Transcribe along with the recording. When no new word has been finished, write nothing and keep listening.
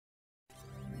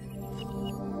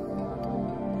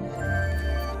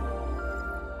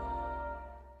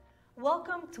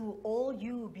Welcome to all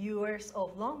you viewers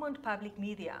of Longmont Public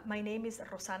Media. My name is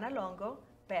Rosana Longo,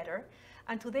 better,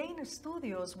 and today in the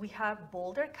studios we have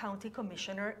Boulder County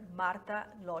Commissioner Marta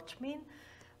Lochmin.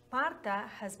 Marta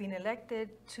has been elected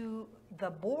to the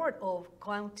Board of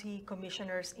County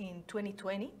Commissioners in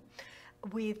 2020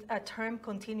 with a term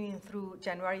continuing through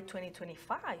January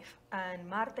 2025. And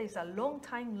Marta is a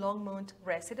longtime Longmont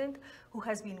resident who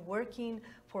has been working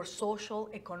for social,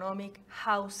 economic,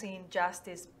 housing,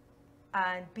 justice,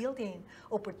 and building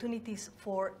opportunities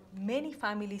for many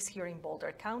families here in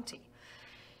Boulder County.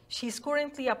 She's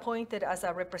currently appointed as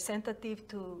a representative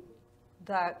to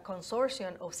the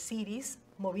Consortium of Cities,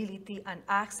 Mobility and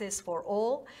Access for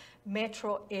All,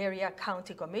 Metro Area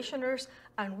County Commissioners,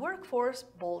 and Workforce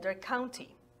Boulder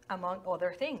County, among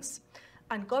other things.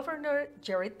 And Governor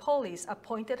Jared Polis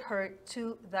appointed her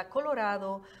to the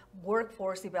Colorado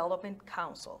Workforce Development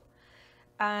Council.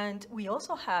 And we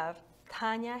also have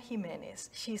Tanya Jimenez.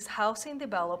 She's housing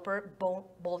developer,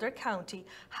 Boulder County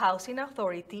Housing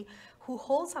Authority, who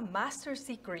holds a master's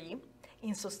degree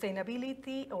in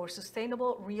sustainability or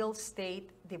sustainable real estate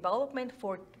development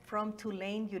from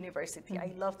Tulane University.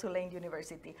 I love Tulane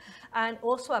University. And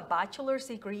also a bachelor's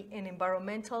degree in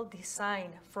environmental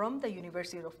design from the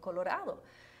University of Colorado.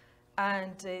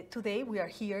 And today we are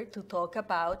here to talk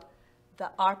about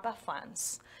the ARPA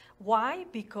funds. Why?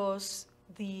 Because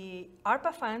the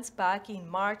ARPA funds back in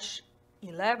March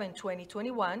 11,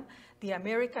 2021, the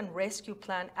American Rescue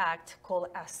Plan Act,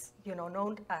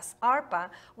 known as ARPA,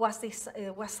 was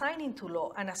signed into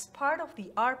law. And as part of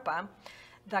the ARPA,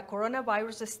 the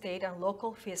Coronavirus State and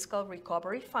Local Fiscal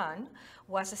Recovery Fund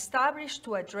was established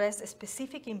to address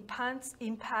specific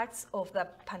impacts of the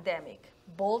pandemic.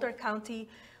 Boulder County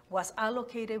was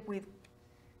allocated with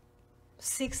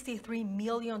 $63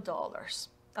 million.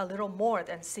 A little more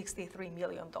than $63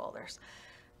 million.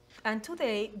 And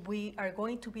today we are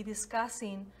going to be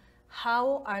discussing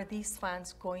how are these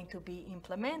funds going to be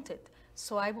implemented.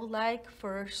 So I would like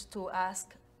first to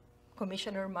ask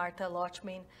Commissioner Marta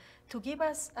Lochmin to give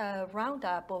us a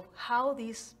roundup of how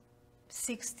these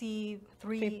 $63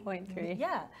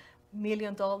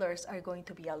 million are going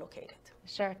to be allocated.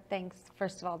 Sure, thanks.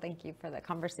 First of all, thank you for the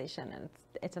conversation, and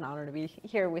it's an honor to be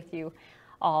here with you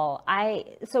all.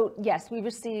 So yes, we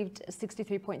received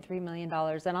 $63.3 million,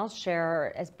 and I'll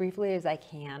share as briefly as I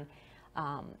can,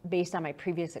 based on my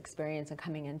previous experience in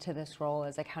coming into this role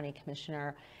as a county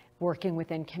commissioner, working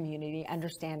within community,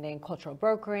 understanding cultural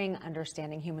brokering,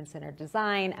 understanding human-centered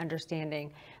design,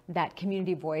 understanding that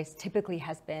community voice typically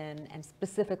has been, and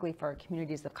specifically for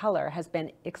communities of color, has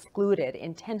been excluded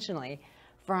intentionally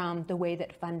from the way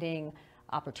that funding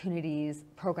opportunities,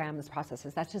 programs,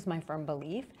 processes. That's just my firm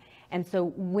belief. And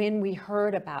so when we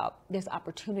heard about this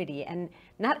opportunity, and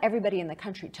not everybody in the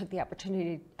country took the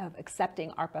opportunity of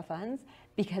accepting ARPA funds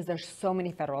because there's so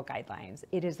many federal guidelines.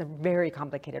 It is a very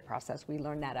complicated process. We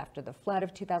learned that after the flood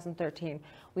of 2013.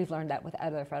 We've learned that with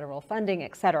other federal funding,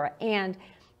 et cetera. And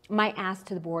my ask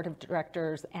to the board of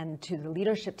directors and to the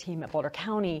leadership team at Boulder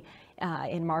County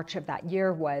in March of that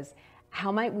year was,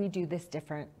 how might we do this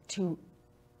different to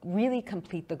really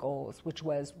complete the goals, which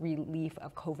was relief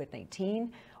of COVID-19.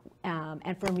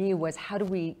 And for me was, how do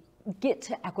we get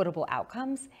to equitable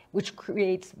outcomes, which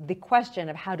creates the question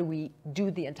of how do we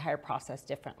do the entire process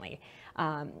differently.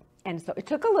 And so it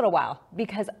took a little while,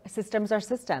 because systems are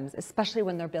systems, especially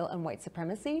when they're built on white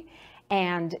supremacy.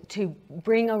 And to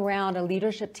bring around a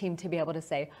leadership team to be able to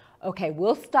say, okay,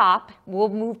 we'll stop, we'll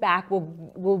move back,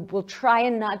 we'll try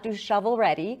and not do shovel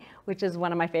ready, which is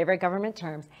one of my favorite government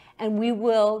terms, and we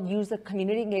will use a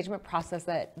community engagement process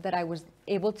that I was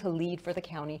able to lead for the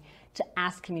county to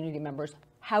ask community members,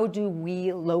 how do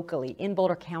we locally in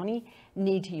Boulder County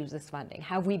need to use this funding?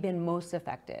 How have we been most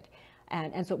affected?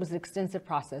 And so it was an extensive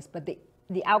process, but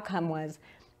the outcome was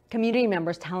community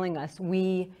members telling us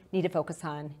we need to focus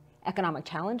on economic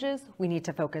challenges, we need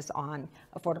to focus on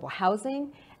affordable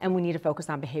housing, and we need to focus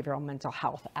on behavioral mental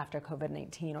health after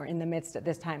COVID-19, or in the midst of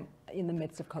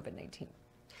COVID-19.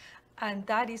 And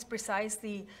that is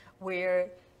precisely where,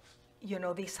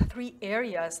 these three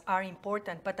areas are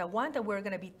important, but the one that we're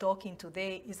going to be talking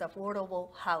today is affordable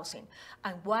housing.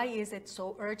 And why is it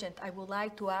so urgent? I would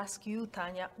like to ask you,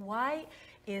 Tanya, why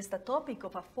is the topic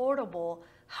of affordable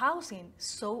housing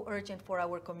so urgent for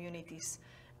our communities?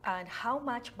 And how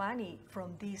much money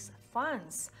from these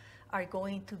funds are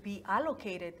going to be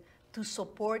allocated to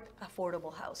support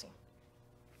affordable housing?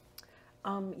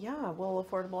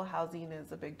 Affordable housing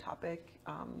is a big topic,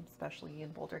 especially in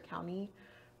Boulder County.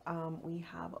 We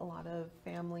have a lot of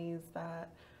families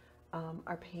that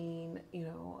are paying,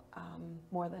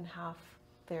 more than half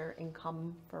their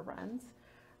income for rent.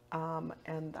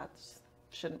 and that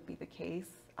shouldn't be the case.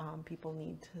 People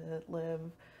need to live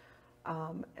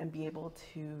and be able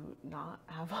to not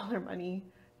have all their money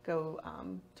go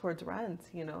towards rent.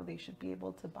 You know, they should be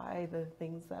able to buy the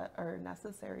things that are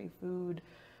necessary, food,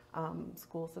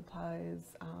 school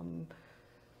supplies,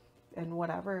 and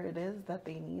whatever it is that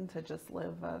they need to just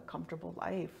live a comfortable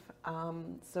life.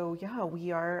 So yeah,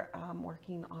 we are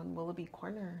working on Willoughby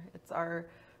Corner. It's our,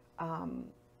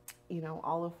 you know,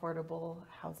 all affordable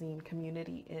housing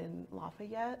community in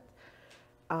Lafayette.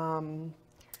 And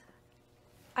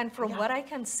from what I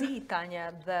can see,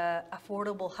 Tanya, the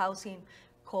affordable housing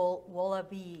called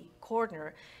Willoughby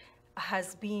Corner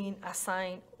has been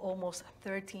assigned almost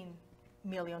 $13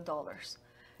 million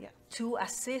to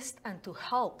assist and to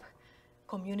help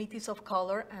communities of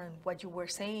color and what you were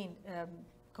saying,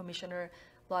 Commissioner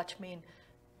Lotchman,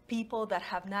 people that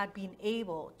have not been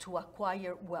able to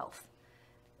acquire wealth.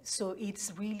 So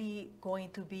it's really going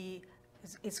to be,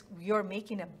 you're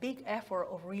making a big effort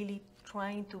of really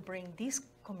trying to bring these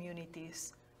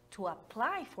communities to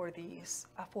apply for this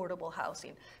affordable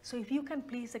housing. So if you can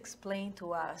please explain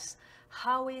to us,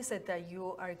 how is it that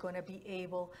you are going to be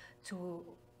able to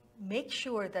make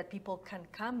sure that people can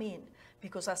come in?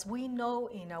 Because as we know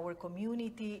in our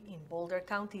community in Boulder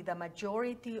County, the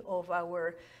majority of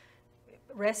our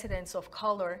residents of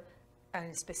color,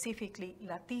 and specifically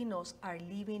Latinos, are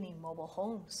living in mobile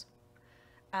homes.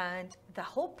 And the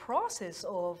whole process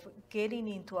of getting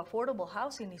into affordable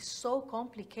housing is so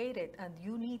complicated, and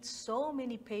you need so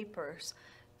many papers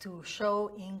to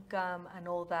show income and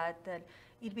all that, that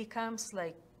it becomes,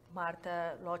 like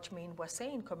Martha Lotchman was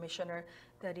saying, Commissioner,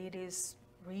 that it is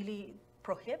really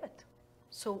prohibited.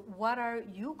 So what are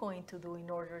you going to do in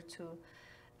order to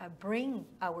bring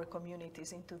our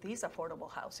communities into this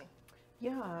affordable housing?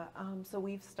 Yeah, so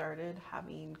we've started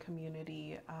having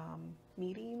community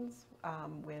meetings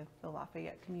with the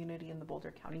Lafayette community and the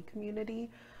Boulder County community.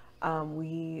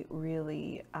 We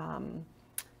really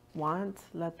want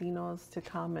Latinos to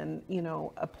come and, you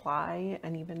know, apply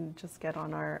and even just get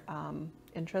on our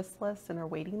interest list and our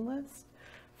waiting list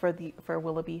for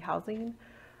Willoughby housing.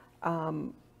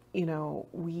 You know,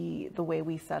 the way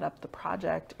we set up the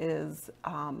project is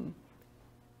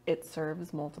it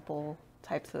serves multiple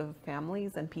types of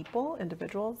families and people,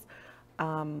 individuals.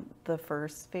 The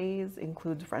first phase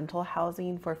includes rental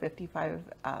housing for 55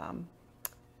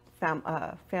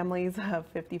 families of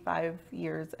 55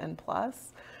 years and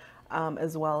plus,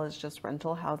 as well as just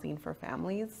rental housing for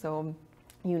families. So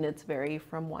units vary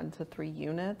from 1 to 3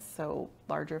 units, so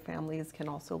larger families can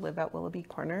also live at Willoughby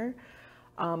Corner.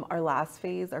 Our last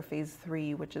phase, our phase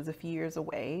 3, which is a few years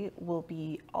away, will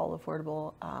be all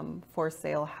affordable for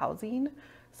sale housing.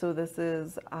 So this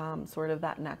is sort of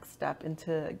that next step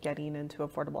into getting into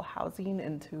affordable housing,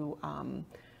 into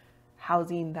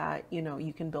housing that, you know,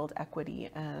 you can build equity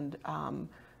and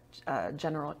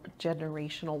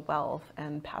generational wealth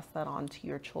and pass that on to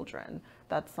your children.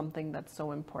 That's something that's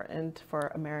so important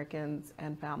for Americans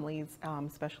and families,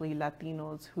 especially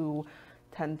Latinos, who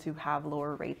tend to have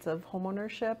lower rates of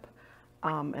homeownership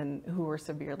and who were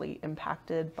severely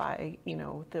impacted by, you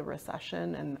know, the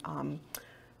recession and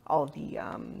all of the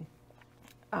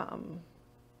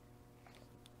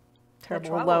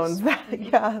terrible loans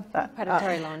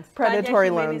predatory loans. Predatory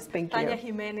loans, thank you. Tanya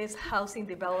Jimenez, housing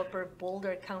developer,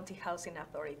 Boulder County Housing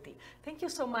Authority. Thank you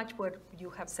so much for what you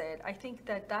have said. I think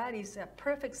that that is a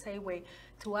perfect segue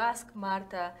to ask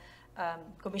Martha,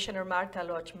 Commissioner Martha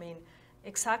Lotchman,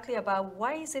 exactly about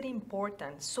why is it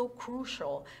important, so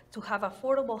crucial, to have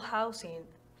affordable housing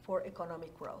for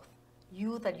economic growth?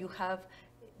 You have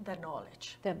the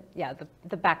knowledge.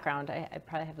 The background, I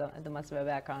probably have the most of a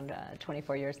background,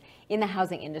 24 years in the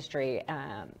housing industry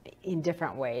in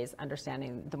different ways,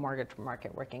 understanding the mortgage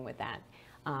market, working with that.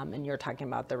 And you're talking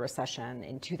about the recession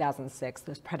in 2006,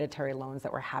 those predatory loans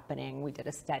that were happening. We did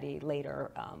a study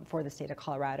later for the state of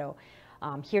Colorado,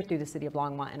 here through the city of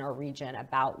Longmont in our region,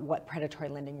 about what predatory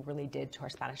lending really did to our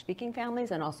Spanish-speaking families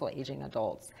and also aging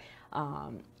adults.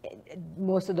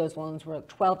 Most of those loans were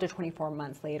 12 to 24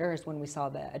 months later is when we saw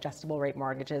the adjustable rate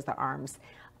mortgages, the ARMs,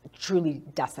 truly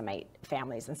decimate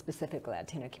families, and specifically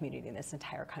Latino community in this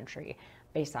entire country,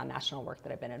 based on national work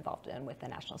that I've been involved in with the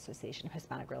National Association of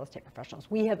Hispanic Real Estate Professionals.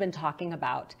 We have been talking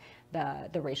about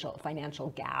the racial financial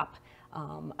gap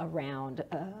around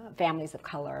families of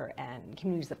color and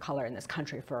communities of color in this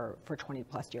country for 20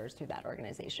 plus years through that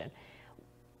organization.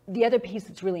 The other piece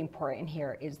that's really important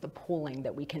here is the polling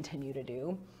that we continue to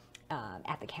do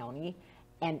at the county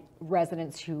And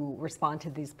residents who respond to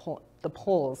the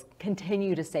polls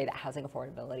continue to say that housing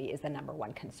affordability is the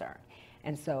 #1 concern.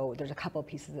 And so there's a couple of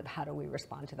pieces of how do we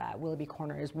respond to that. Willoughby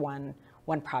Corner is one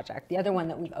project. The other one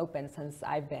that we've opened since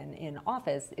I've been in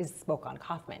office is Spoke on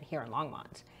Kaufman here in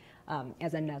Longmont,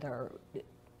 as another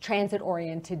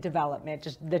transit-oriented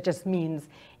development. That just means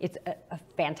it's a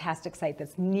fantastic site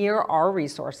that's near our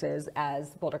resources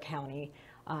as Boulder County,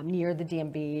 near the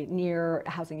DMV, near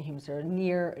Housing and Human Services,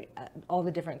 near all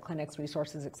the different clinics,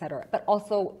 resources, et cetera, but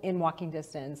also in walking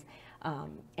distance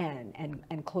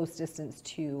and close distance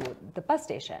to the bus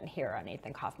station here on 8th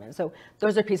and Kaufman. So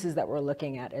those are pieces that we're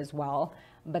looking at as well.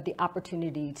 But the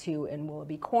opportunity to, in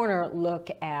Willoughby Corner, look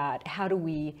at how do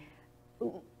we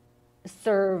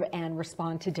serve and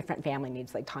respond to different family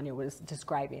needs, like Tanya was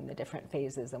describing the different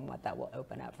phases and what that will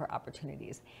open up for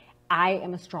opportunities. I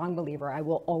am a strong believer, I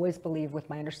will always believe with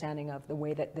my understanding of the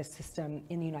way that this system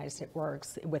in the United States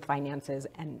works with finances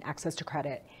and access to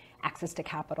credit, access to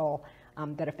capital,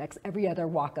 that affects every other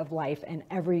walk of life and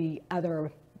every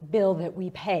other bill that we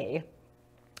pay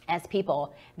as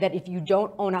people, that if you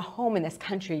don't own a home in this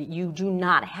country, you do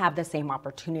not have the same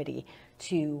opportunity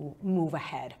to move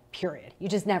ahead, period. You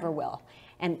just never will.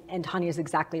 And Tanya is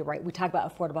exactly right. We talk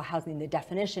about affordable housing. The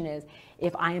definition is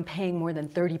if I am paying more than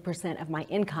 30% of my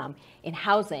income in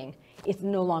housing, it's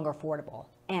no longer affordable.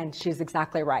 And she's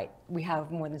exactly right. We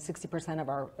have more than 60% of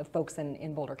our folks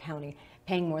in Boulder County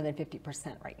paying more than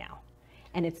 50% right now.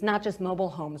 And it's not just mobile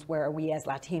homes where we as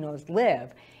Latinos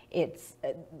live, it's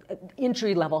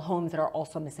entry-level homes that are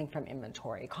also missing from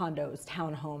inventory, condos,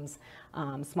 townhomes,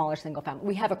 smaller single family.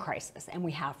 We have a crisis, and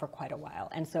we have for quite a while.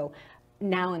 And so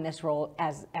now in this role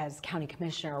as county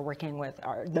commissioner, working with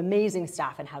the amazing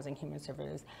staff in Housing Human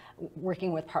Services,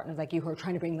 working with partners like you who are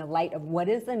trying to bring the light of what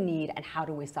is the need and how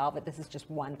do we solve it. This is just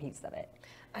one piece of it.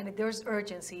 And there's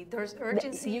urgency. There's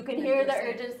urgency. You can hear the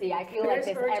urgency. I feel like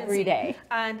this every day.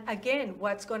 And again,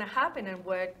 what's going to happen, and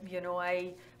what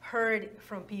I heard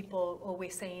from people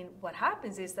always saying, what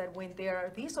happens is that when there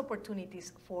are these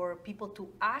opportunities for people to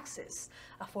access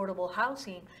affordable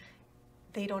housing,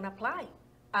 they don't apply.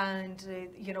 And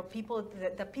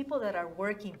the people that are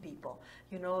working people,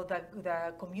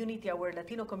 the community, our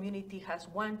Latino community has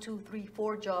 1, 2, 3,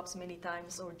 4 jobs many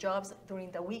times, or jobs during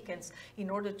the weekends, in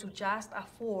order to just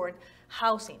afford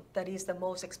housing. That is the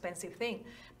most expensive thing.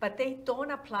 But they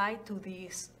don't apply to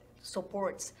these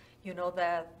supports.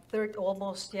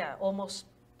 Almost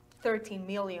 13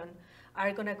 million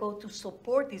are going to go to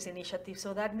support this initiative.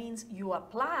 So that means you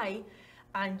apply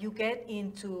and you get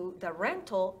into the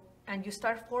rental and you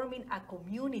start forming a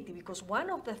community. Because one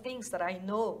of the things that I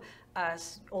know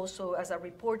as a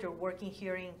reporter working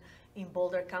here in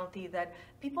Boulder County, that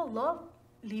people love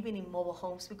living in mobile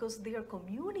homes because their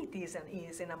communities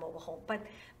is in a mobile home. But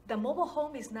the mobile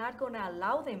home is not going to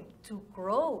allow them to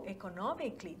grow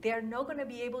economically. They are not going to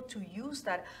be able to use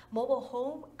that mobile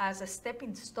home as a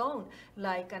stepping stone,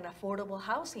 like an affordable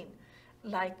housing,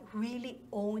 like really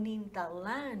owning the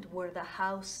land where the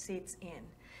house sits in.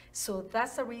 So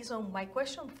that's the reason my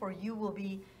question for you will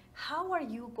be, how are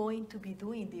you going to be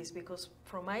doing this? Because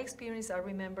from my experience, I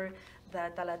remember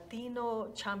that the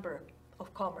Latino Chamber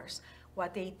of Commerce,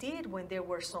 what they did when there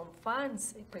were some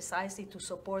funds precisely to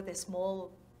support the small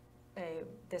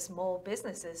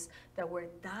businesses that were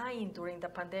dying during the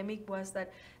pandemic, was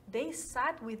that they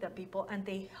sat with the people and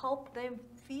they helped them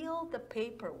fill the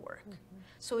paperwork. Mm-hmm.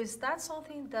 So is that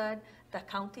something that the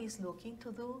county is looking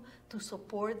to do, to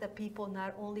support the people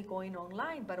not only going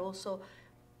online, but also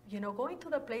going to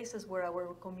the places where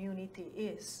our community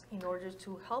is, in order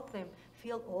to help them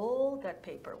fill all that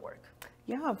paperwork?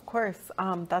 Yeah, of course.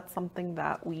 That's something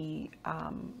that we,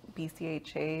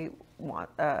 BCHA,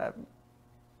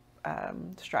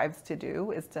 strives to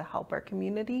do, is to help our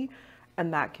community.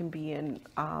 And that can be in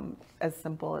as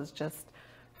simple as just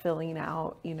filling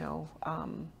out,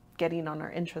 getting on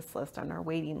our interest list, on our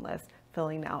waiting list,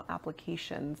 filling out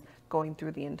applications, going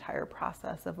through the entire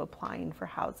process of applying for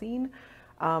housing.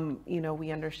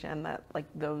 We understand that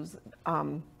those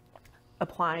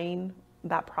applying,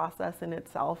 that process in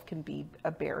itself can be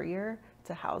a barrier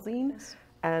to housing. Yes.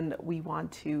 And we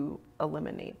want to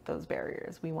eliminate those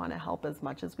barriers. We want to help as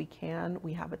much as we can.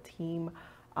 We have a team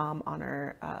on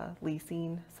our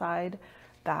leasing side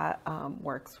that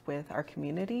works with our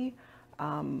community.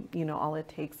 All it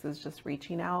takes is just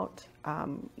reaching out.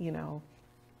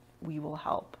 We will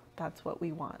help. That's what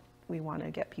we want. We want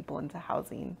to get people into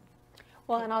housing.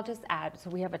 Well, and I'll just add, so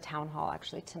we have a town hall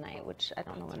actually tonight, which I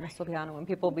don't know when this will be on and when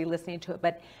people will be listening to it,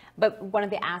 but one of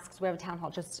the asks, we have a town hall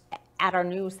just at our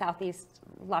new Southeast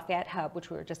Lafayette hub, which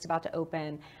we were just about to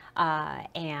open,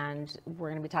 and we're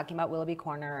going to be talking about Willoughby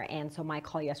Corner. And so my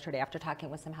call yesterday, after talking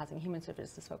with some Housing and Human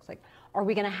Services folks, like, are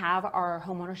we going to have our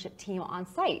homeownership team on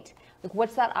site? Like,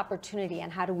 what's that opportunity,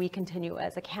 and how do we continue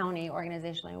as a county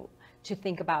organizationally to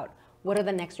think about what are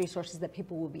the next resources that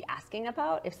people will be asking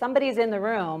about? If somebody's in the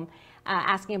room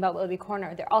asking about Willoughby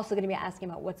Corner, they're also going to be asking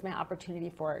about what's my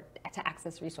opportunity to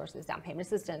access resources, down payment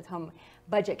assistance, home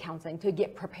budget counseling, to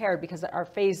get prepared, because our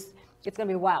phase, it's going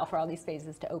to be a while for all these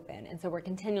phases to open. And so we're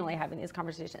continually having these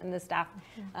conversations. And the staff,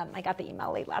 I got the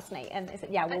email late last night, and they said,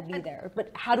 yeah, we'll be there.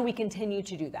 But how do we continue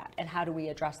to do that? And how do we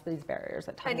address these barriers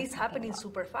at times? And it's happening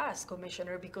super fast,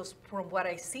 Commissioner, because from what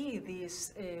I see,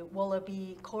 this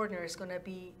Willoughby Corner is going to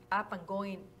be up and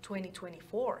going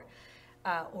 2024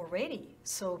 already.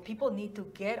 So people need to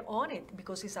get on it,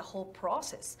 because it's a whole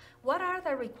process. What are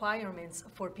the requirements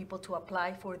for people to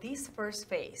apply for this first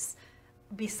phase,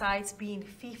 besides being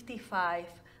 55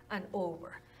 and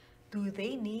over? Do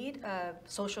they need a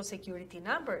social security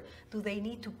number? Do they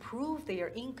need to prove their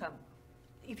income?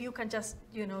 If you can just,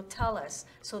 tell us,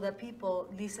 so that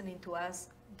people listening to us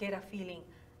get a feeling,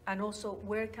 and also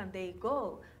where can they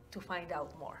go to find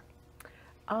out more?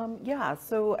 Yeah,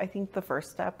 so I think the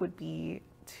first step would be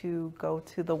to go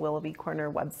to the Willoughby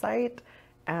Corner website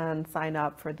and sign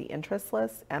up for the interest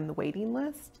list and the waiting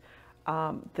list.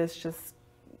 This just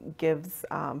gives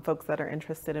folks that are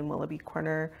interested in Willoughby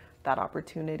Corner that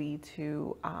opportunity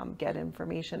to get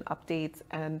information, updates,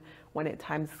 and when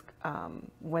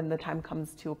the time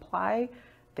comes to apply,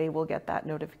 they will get that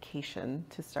notification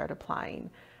to start applying.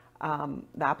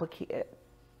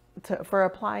 For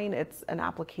applying, it's an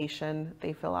application.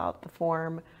 They fill out the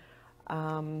form,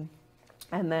 and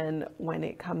then when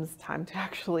it comes time to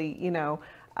actually,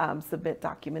 submit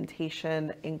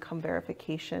documentation, income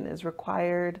verification is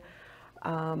required.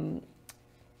 I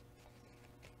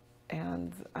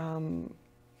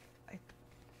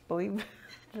believe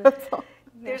that's all.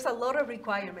 There's a lot of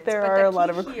requirements. There are a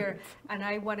lot of requirements.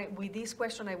 And with this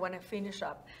question, I want to finish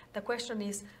up. The question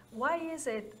is, why is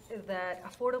it that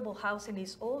affordable housing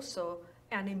is also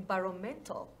an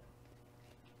environmental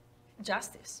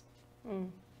justice?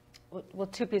 Well,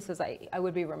 two pieces. I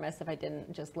would be remiss if I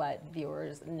didn't just let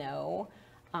viewers know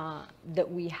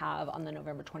that we have on the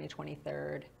November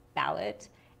 2023 ballot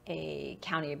a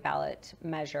county ballot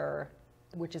measure,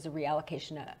 which is a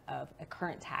reallocation of a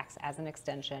current tax as an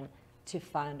extension to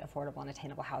fund affordable and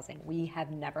attainable housing. We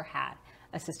have never had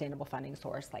a sustainable funding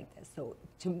source like this. So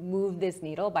to move this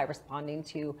needle by responding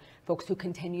to folks who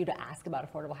continue to ask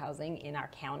about affordable housing in our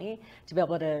county, to be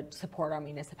able to support our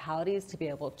municipalities, to be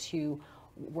able to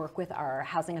work with our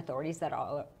housing authorities that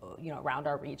are around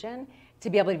our region, to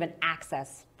be able to even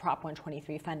access Prop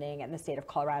 123 funding in the state of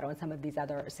Colorado and some of these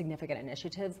other significant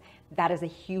initiatives. That is a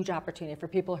huge opportunity for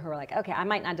people who are like, okay, I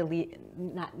might not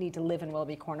need to live in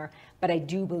Willoughby Corner, but I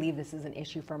do believe this is an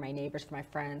issue for my neighbors, for my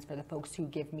friends, for the folks who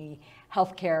give me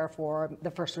health care, for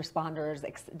the first responders,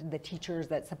 the teachers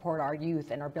that support our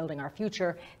youth and are building our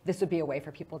future. This would be a way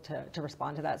for people to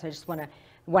respond to that. So I just want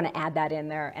to add that in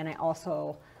there. And I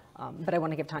also, but I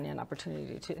want to give Tanya an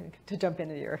opportunity to jump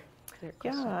into your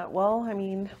question. Yeah, well, I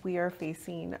mean, we are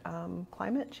facing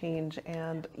climate change,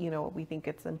 and we think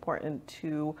it's important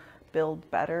to build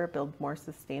better, build more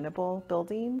sustainable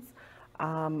buildings.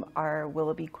 Our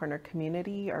Willoughby Corner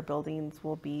community, our buildings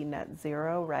will be net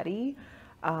zero ready.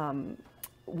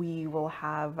 We will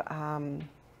have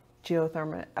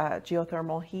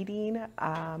geothermal heating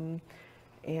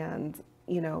and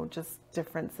just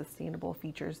different sustainable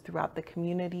features throughout the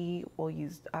community. We'll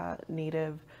use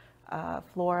native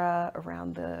flora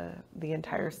around the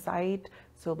entire site,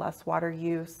 so less water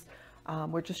use.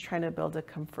 We're just trying to build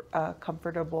a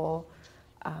comfortable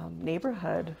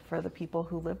neighborhood for the people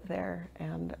who live there,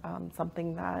 and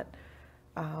something that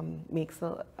makes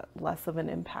less of an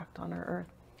impact on our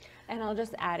earth. And I'll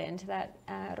just add into that,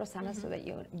 Rosana, so that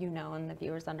you know and the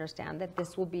viewers understand that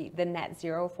this will be the net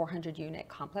zero 400 unit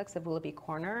complex of Willoughby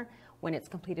Corner. When it's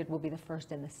completed, will be the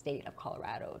first in the state of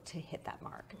Colorado to hit that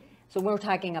mark. So we're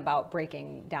talking about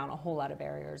breaking down a whole lot of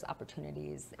barriers,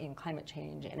 opportunities in climate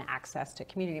change and access to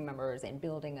community members and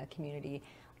building a community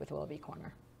with Willoughby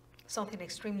Corner. Something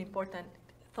extremely important.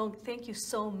 Thank you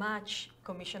so much,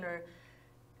 Commissioner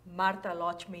Martha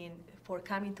Lochmin, for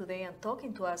coming today and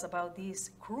talking to us about this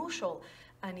crucial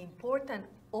and important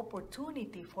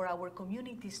opportunity for our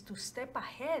communities to step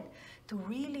ahead, to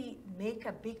really make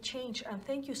a big change. And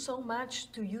thank you so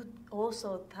much to you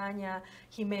also, Tanya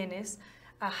Jimenez,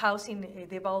 a housing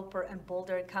developer and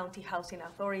Boulder County Housing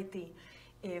Authority,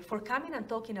 for coming and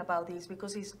talking about this,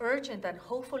 because it's urgent, and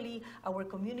hopefully our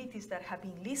communities that have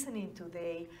been listening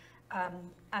today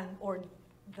or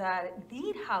that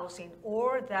need housing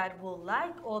or that would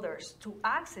like others to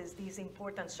access this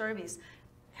important service,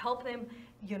 help them,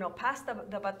 pass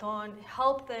the baton,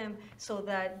 help them so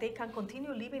that they can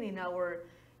continue living in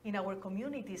our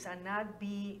communities and not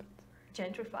be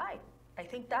gentrified. I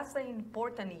think that's an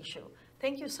important issue.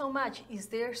 Thank you so much. Is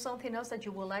there something else that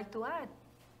you would like to add?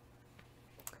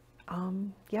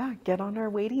 Yeah, get on our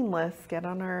waiting list, get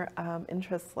on our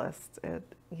interest list,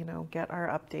 get our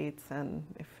updates, and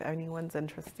if anyone's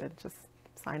interested, just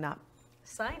sign up.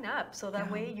 Sign up so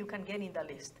that way you can get in the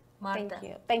list. Marta. Thank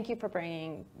you. Thank you for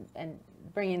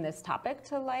bringing this topic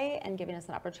to light and giving us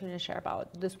an opportunity to share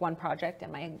about this one project.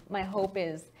 And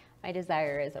my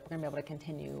desire is that we're going to be able to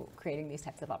continue creating these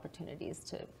types of opportunities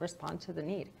to respond to the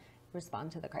need,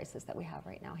 respond to the crisis that we have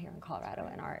right now here in Colorado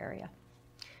in our area.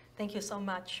 Thank you so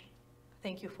much.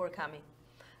 Thank you for coming.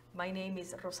 My name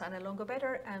is Rosana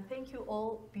Longo-Better, and thank you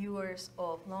all viewers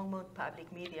of Longmont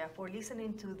Public Media for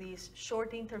listening to this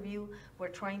short interview. We're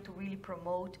trying to really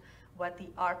promote what the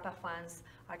ARPA funds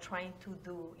are trying to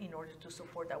do in order to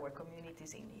support our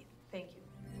communities in need. Thank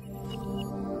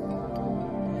you.